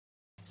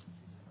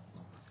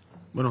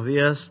Buenos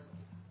días.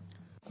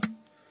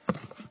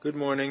 Good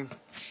morning.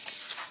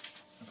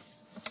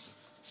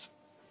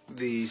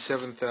 The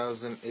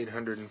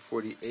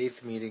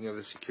 7,848th meeting of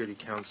the Security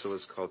Council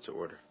is called to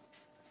order.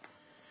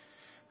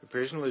 The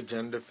provisional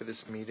agenda for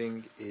this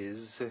meeting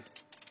is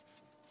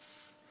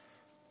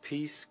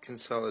peace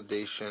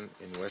consolidation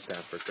in West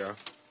Africa.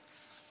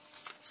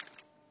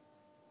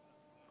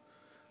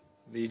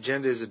 The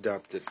agenda is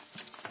adopted.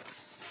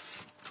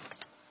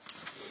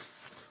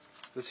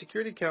 The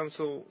Security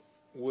Council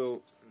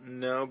will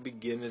now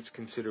begin its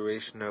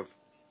consideration of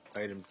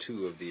item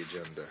 2 of the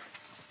agenda.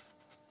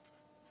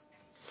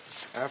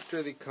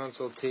 After the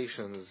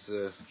consultations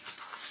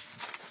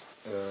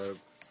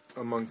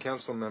among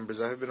council members,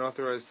 I have been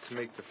authorized to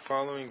make the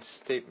following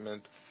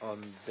statement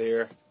on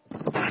their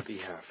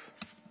behalf.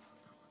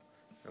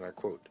 And I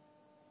quote,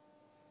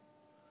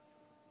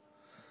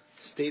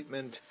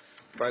 "Statement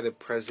by the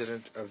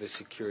President of the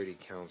Security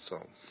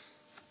Council.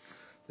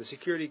 The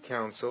Security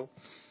Council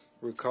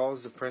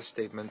recalls the press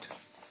statement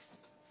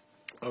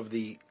of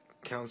the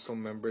council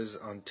members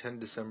on 10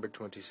 December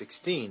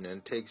 2016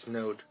 and takes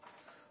note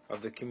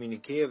of the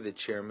communiqué of the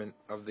chairman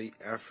of the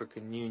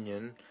African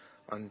Union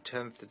on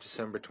 10th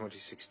December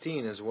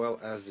 2016, as well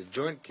as the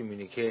joint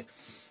communiqué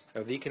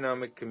of the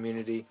Economic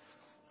Community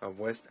of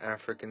West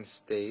African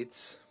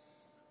States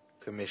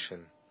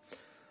Commission,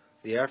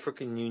 the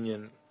African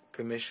Union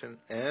Commission,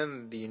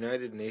 and the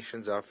United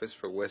Nations Office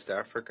for West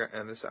Africa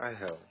and the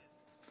Sahel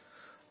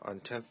on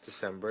 10th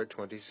December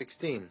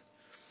 2016,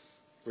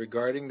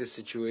 regarding the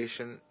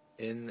situation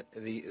in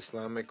the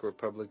Islamic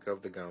Republic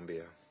of the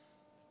Gambia.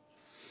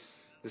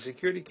 The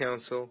Security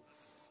Council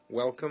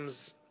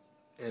welcomes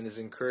and is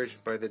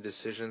encouraged by the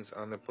decisions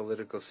on the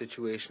political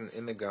situation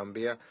in the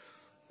Gambia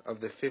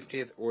of the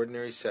 50th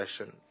Ordinary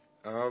Session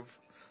of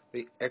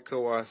the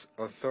ECOWAS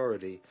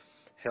Authority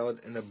held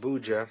in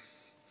Abuja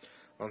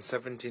on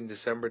 17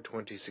 December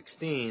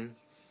 2016,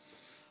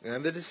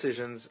 and the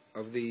decisions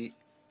of the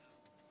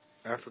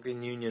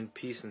African Union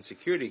Peace and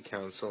Security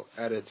Council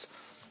at its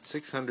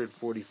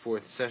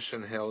 644th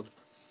session held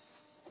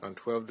on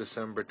 12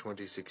 December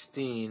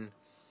 2016,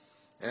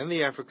 and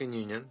the African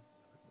Union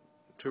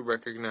to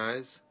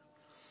recognize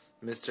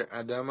Mr.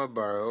 Adama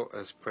Barrow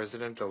as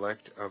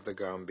President-elect of the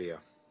Gambia.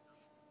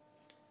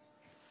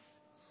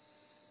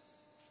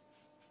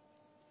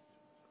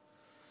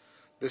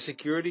 The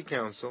Security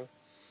Council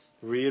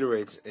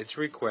reiterates its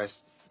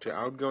request to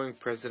outgoing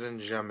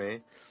President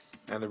Jammeh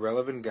and the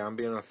relevant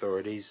Gambian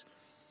authorities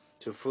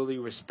to fully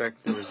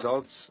respect the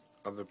results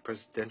of the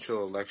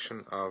presidential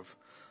election of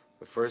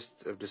the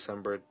 1st of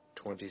December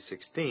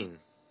 2016,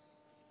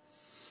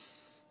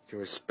 to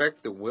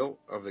respect the will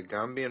of the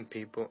Gambian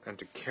people and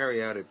to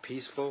carry out a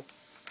peaceful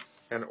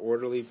and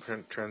orderly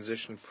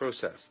transition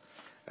process,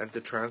 and to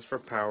transfer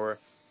power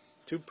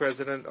to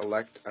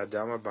President-elect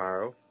Adama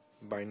Barrow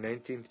by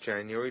 19th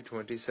January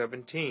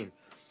 2017,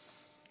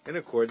 in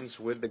accordance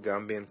with the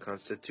Gambian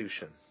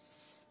Constitution.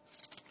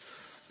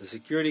 The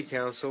Security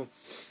Council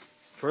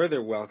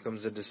further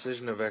welcomes the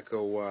decision of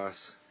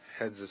ECOWAS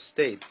heads of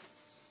state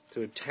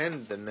to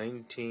attend the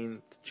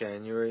 19th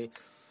January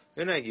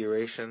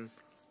inauguration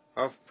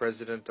of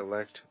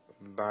President-elect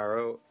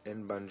Barrow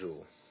in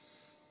Banjul.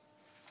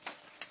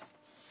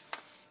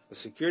 The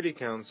Security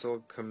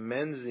Council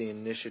commends the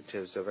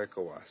initiatives of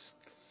ECOWAS,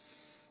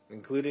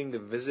 including the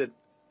visit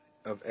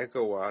of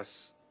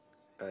ECOWAS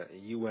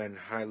UN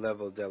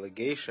high-level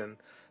delegation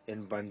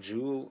in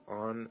Banjul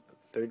on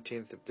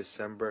 13th of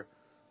December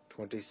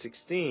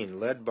 2016,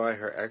 led by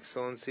Her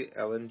Excellency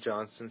Ellen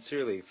Johnson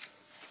Sirleaf,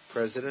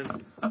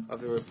 President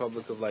of the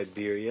Republic of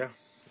Liberia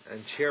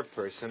and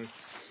Chairperson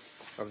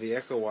of the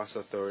ECOWAS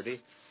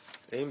Authority,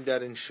 aimed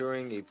at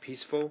ensuring a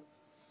peaceful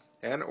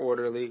and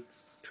orderly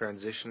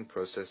transition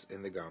process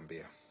in the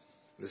Gambia.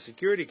 The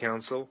Security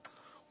Council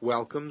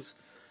welcomes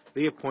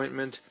the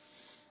appointment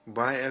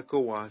by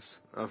ECOWAS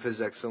of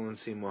His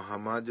Excellency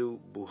Muhammadu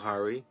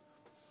Buhari,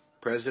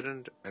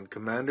 President and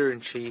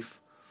Commander-in-Chief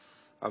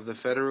of the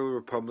Federal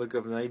Republic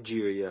of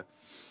Nigeria,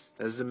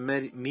 as the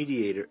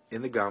mediator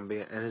in the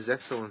Gambia, and His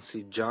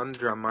Excellency John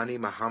Dramani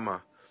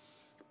Mahama,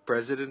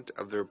 President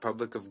of the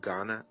Republic of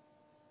Ghana,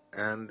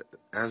 and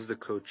as the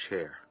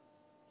co-chair.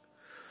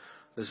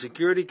 The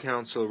Security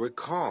Council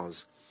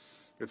recalls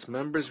its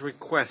members'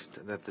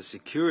 request that the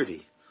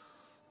security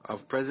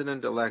of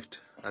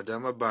President-elect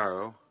Adama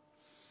Barrow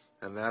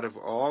and that of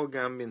all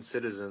Gambian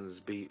citizens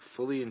be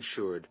fully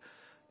ensured,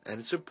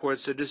 and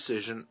supports the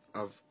decision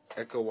of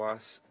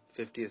ECOWAS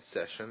 50th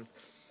session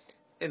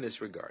in this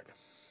regard.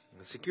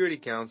 The Security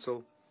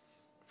Council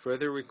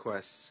further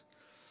requests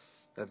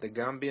that the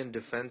Gambian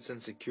Defense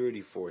and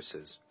Security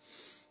Forces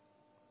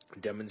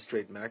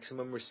demonstrate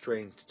maximum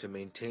restraint to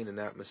maintain an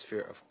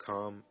atmosphere of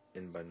calm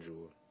in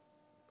Banjul.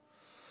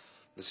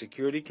 The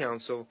Security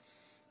Council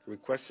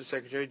requests the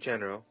Secretary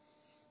General,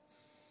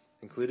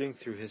 including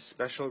through his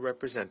special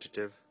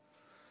representative,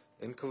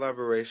 in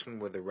collaboration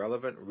with the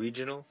relevant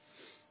regional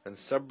and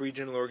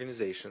sub-regional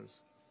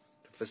organizations,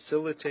 to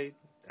facilitate,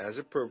 as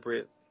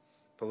appropriate,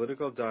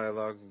 political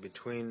dialogue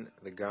between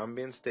the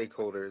Gambian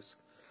stakeholders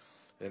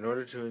in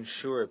order to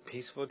ensure a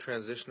peaceful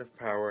transition of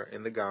power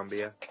in the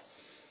Gambia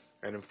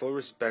and in full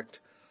respect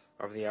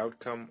of the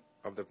outcome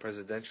of the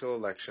presidential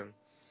election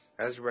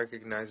as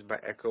recognized by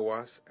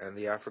ECOWAS and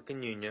the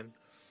African Union,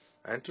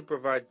 and to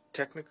provide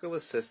technical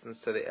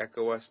assistance to the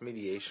ECOWAS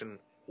mediation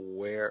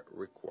where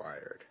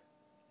required.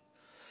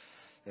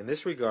 In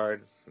this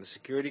regard, the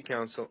Security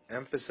Council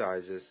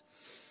emphasizes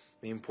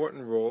the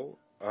important role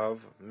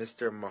of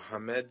Mr.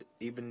 Mohamed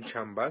Ibn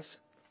Chambas,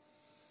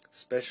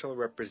 Special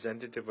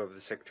Representative of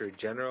the Secretary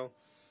General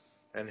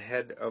and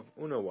head of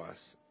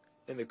UNAWAS,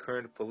 in the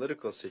current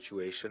political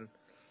situation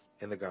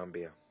in the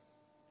Gambia.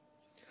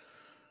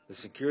 The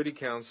Security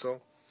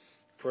Council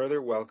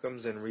further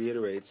welcomes and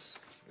reiterates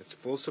its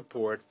full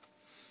support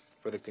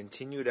for the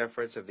continued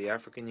efforts of the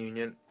African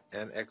Union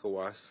and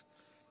ECOWAS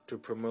to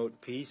promote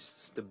peace,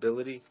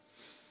 stability,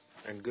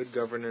 and good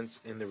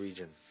governance in the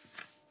region.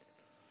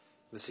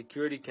 The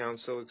Security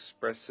Council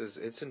expresses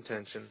its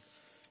intention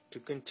to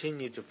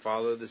continue to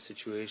follow the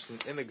situation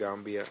in the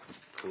Gambia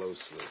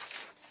closely.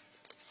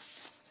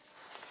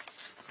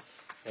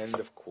 End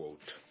of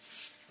quote.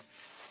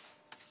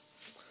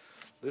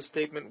 This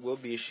statement will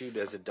be issued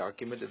as a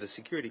document of the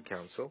Security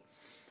Council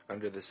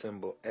under the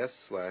symbol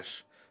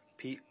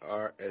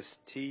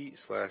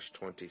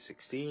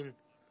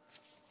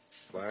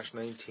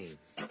S/PRST/2016/19.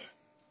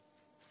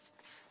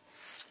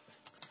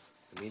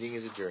 The meeting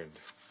is adjourned.